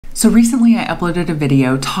So recently I uploaded a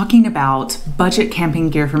video talking about budget camping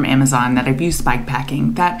gear from Amazon that I've used bike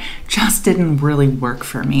packing that just didn't really work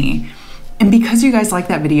for me. And because you guys like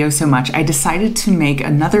that video so much, I decided to make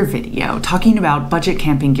another video talking about budget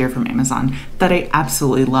camping gear from Amazon that I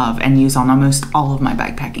absolutely love and use on almost all of my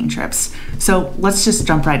bikepacking trips. So let's just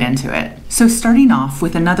jump right into it. So starting off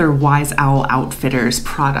with another Wise Owl Outfitters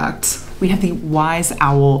product, we have the Wise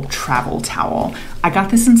Owl Travel Towel. I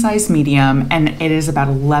got this in size medium and it is about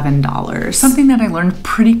 $11. Something that I learned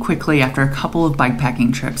pretty quickly after a couple of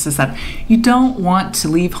bikepacking trips is that you don't want to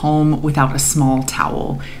leave home without a small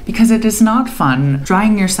towel because it is not fun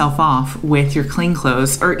drying yourself off with your clean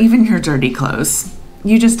clothes or even your dirty clothes.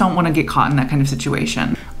 You just don't want to get caught in that kind of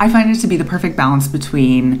situation. I find it to be the perfect balance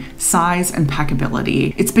between size and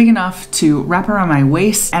packability. It's big enough to wrap around my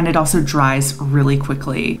waist and it also dries really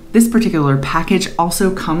quickly. This particular package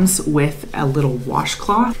also comes with a little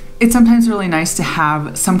washcloth. It's sometimes really nice to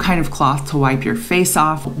have some kind of cloth to wipe your face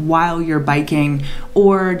off while you're biking,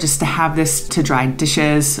 or just to have this to dry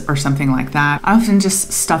dishes or something like that. I often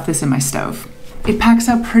just stuff this in my stove. It packs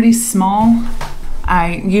up pretty small.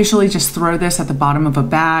 I usually just throw this at the bottom of a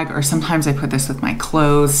bag, or sometimes I put this with my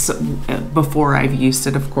clothes before I've used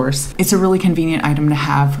it, of course. It's a really convenient item to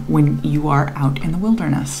have when you are out in the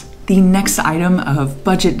wilderness. The next item of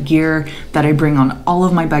budget gear that I bring on all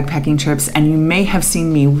of my bikepacking trips, and you may have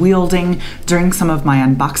seen me wielding during some of my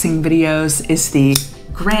unboxing videos, is the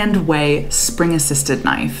Grand Way Spring Assisted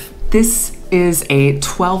Knife. This is a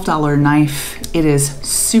 $12 knife. It is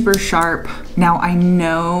super sharp. Now I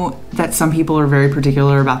know that some people are very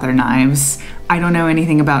particular about their knives. I don't know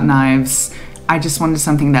anything about knives. I just wanted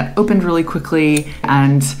something that opened really quickly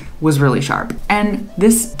and was really sharp. And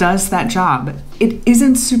this does that job. It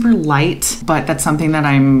isn't super light, but that's something that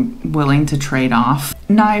I'm willing to trade off.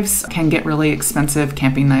 Knives can get really expensive.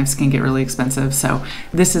 Camping knives can get really expensive. So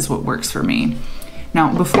this is what works for me.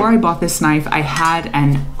 Now, before I bought this knife, I had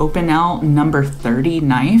an Opinel number 30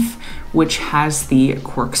 knife, which has the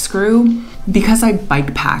corkscrew. Because I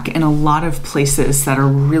bike pack in a lot of places that are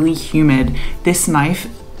really humid, this knife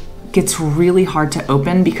gets really hard to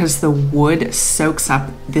open because the wood soaks up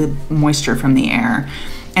the moisture from the air.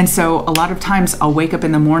 And so a lot of times I'll wake up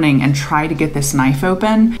in the morning and try to get this knife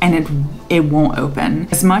open and it won't open.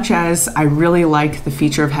 As much as I really like the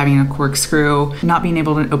feature of having a corkscrew, not being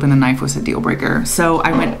able to open the knife was a deal breaker. So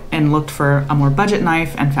I went and looked for a more budget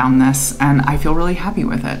knife and found this, and I feel really happy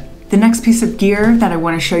with it. The next piece of gear that I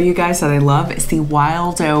want to show you guys that I love is the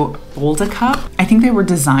Wildo Boulder Cup. I think they were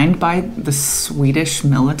designed by the Swedish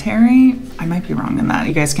military. I might be wrong in that.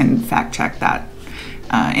 You guys can fact check that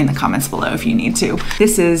in the comments below if you need to.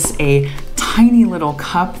 This is a tiny little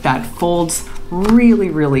cup that folds really,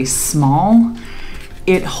 really small.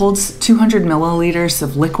 It holds 200 milliliters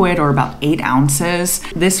of liquid, or about 8 ounces.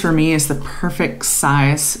 This for me is the perfect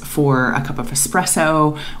size for a cup of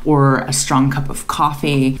espresso or a strong cup of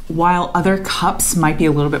coffee. While other cups might be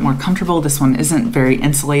a little bit more comfortable, this one isn't very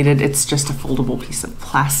insulated. It's just a foldable piece of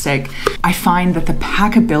plastic. I find that the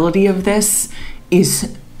packability of this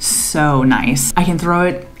is so nice. I can throw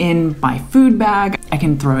it in my food bag. I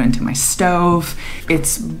can throw it into my stove.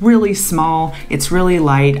 It's really small. It's really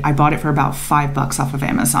light. I bought it for about $5 off of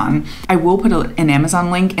Amazon. I will put an Amazon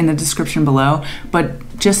link in the description below,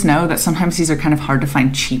 but just know that sometimes these are kind of hard to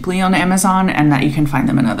find cheaply on Amazon and that you can find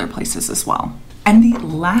them in other places as well. And the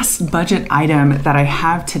last budget item that I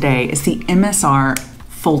have today is the MSR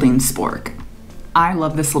folding spork. I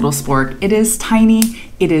love this little spork. It is tiny,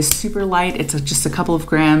 it is super light, it's just a couple of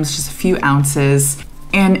grams, just a few ounces,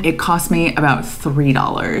 and it cost me about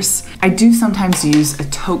 $3. I do sometimes use a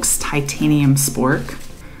Toaks titanium spork,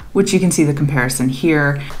 which you can see the comparison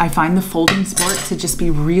here. I find the folding spork to just be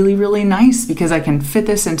really, really nice because I can fit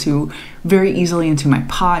this very easily into my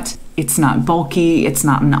pot. It's not bulky, it's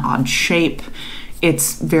not an odd shape.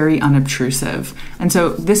 It's very unobtrusive. And so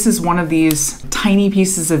this is one of these tiny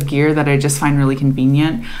pieces of gear that I just find really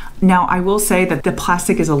convenient. Now, I will say that the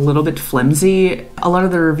plastic is a little bit flimsy. A lot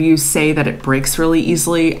of the reviews say that it breaks really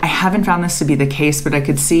easily. I haven't found this to be the case, but I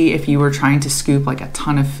could see if you were trying to scoop like a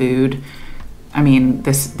ton of food, I mean,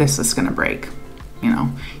 this is gonna break. You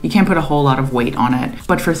know, you can't put a whole lot of weight on it,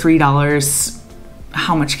 but for $3,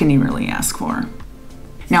 how much can you really ask for?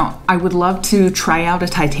 Now, I would love to try out a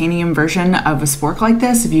titanium version of a spork like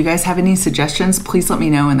this. If you guys have any suggestions, please let me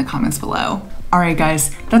know in the comments below. All right,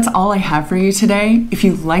 guys, that's all I have for you today. If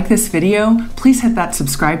you like this video, please hit that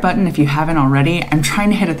subscribe button if you haven't already. I'm trying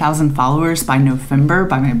to hit 1,000 followers by November,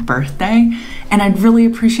 by my birthday, and I'd really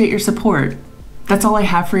appreciate your support. That's all I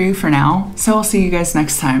have for you for now, so I'll see you guys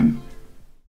next time.